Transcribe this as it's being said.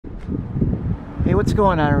What's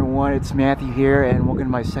going on, everyone? It's Matthew here, and welcome to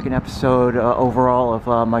my second episode overall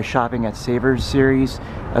of my shopping at Savers series,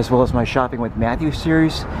 as well as my shopping with Matthew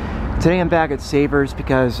series. Today I'm back at Savers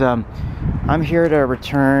because I'm here to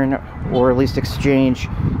return, or at least exchange,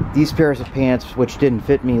 these pairs of pants which didn't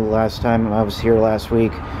fit me last time I was here last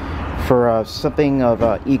week for something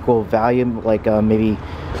of equal value, like maybe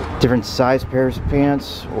different size pairs of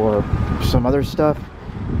pants or some other stuff.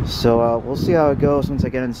 So we'll see how it goes once I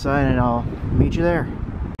get inside, and I'll meet you there.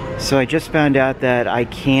 So I just found out that I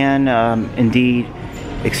can indeed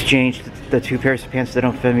exchange the two pairs of pants that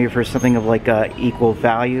don't fit me for something of like equal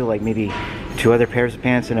value, like maybe two other pairs of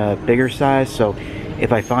pants in a bigger size. So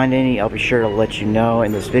if I find any, I'll be sure to let you know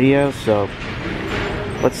in this video. So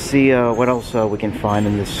let's see what else we can find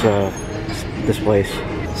in this place.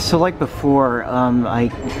 So like before,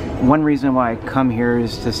 one reason why I come here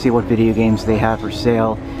is to see what video games they have for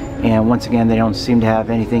sale, and once again they don't seem to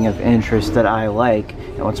have anything of interest that I like.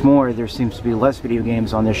 And what's more, there seems to be less video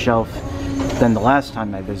games on this shelf than the last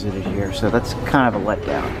time I visited here, so that's kind of a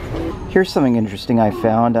letdown. Here's something interesting I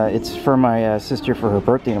found. It's for my sister for her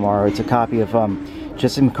birthday tomorrow. It's a copy of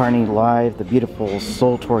Jesse McCartney Live, the Beautiful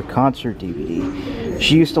Soul Tour concert DVD.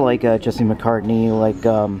 She used to like Jesse McCartney like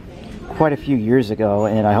quite a few years ago,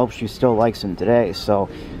 and I hope she still likes him today. So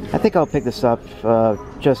I think I'll pick this up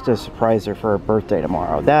just to surprise her for her birthday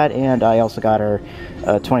tomorrow. That, and I also got her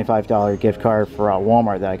a $25 gift card for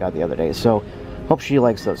Walmart that I got the other day. So hope she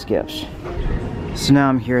likes those gifts. So now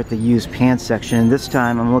I'm here at the used pants section. This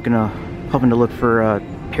time I'm hoping to look for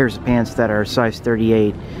pairs of pants that are size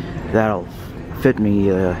 38 that'll fit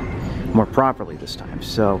me more properly this time.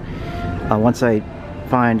 So once I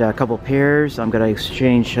find a couple pairs, I'm going to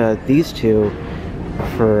exchange these two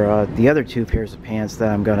for the other two pairs of pants that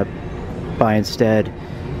I'm going to buy instead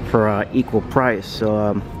for equal price.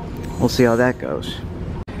 So we'll see how that goes.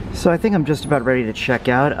 So I think I'm just about ready to check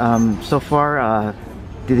out. So far,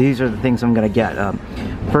 these are the things I'm going to get.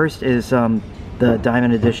 First is the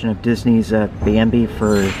Diamond Edition of Disney's Bambi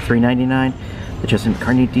for $3.99. The Jesse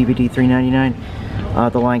McCartney DVD, $3.99.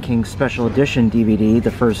 The Lion King Special Edition DVD,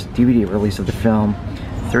 the first DVD release of the film,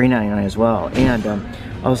 $3.99 as well. And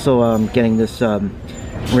also getting this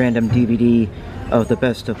random DVD of the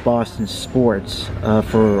Best of Boston Sports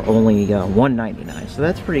for only $1.99. So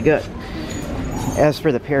that's pretty good. As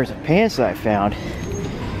for the pairs of pants that I found,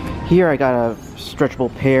 here I got a stretchable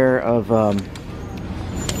pair of,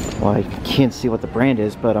 well, I can't see what the brand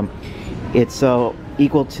is, but it's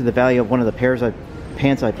equal to the value of one of the pairs of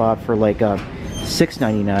pants I bought for like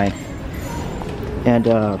 $6.99. And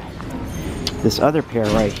this other pair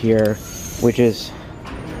right here, which is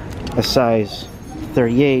a size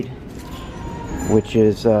 38, which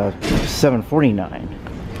is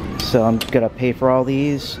 $7.49. So I'm gonna pay for all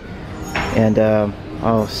these, and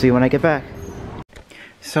I'll see you when I get back.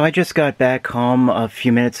 So I just got back home a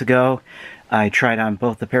few minutes ago. I tried on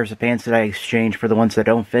both the pairs of pants that I exchanged for the ones that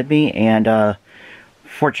don't fit me, and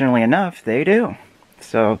fortunately enough, they do.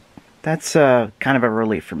 So that's kind of a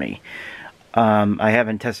relief for me. I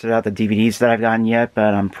haven't tested out the DVDs that I've gotten yet,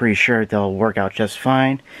 but I'm pretty sure they'll work out just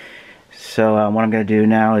fine. So what I'm going to do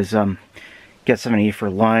now is get something to eat for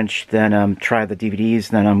lunch, then try the DVDs,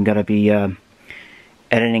 then I'm going to be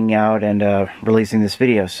editing out and releasing this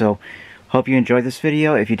video. So hope you enjoyed this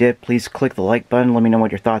video. If you did, please click the like button. Let me know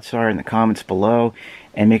what your thoughts are in the comments below,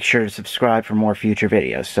 and make sure to subscribe for more future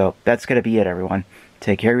videos. So that's going to be it, everyone.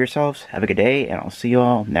 Take care of yourselves, have a good day, and I'll see you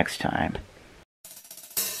all next time.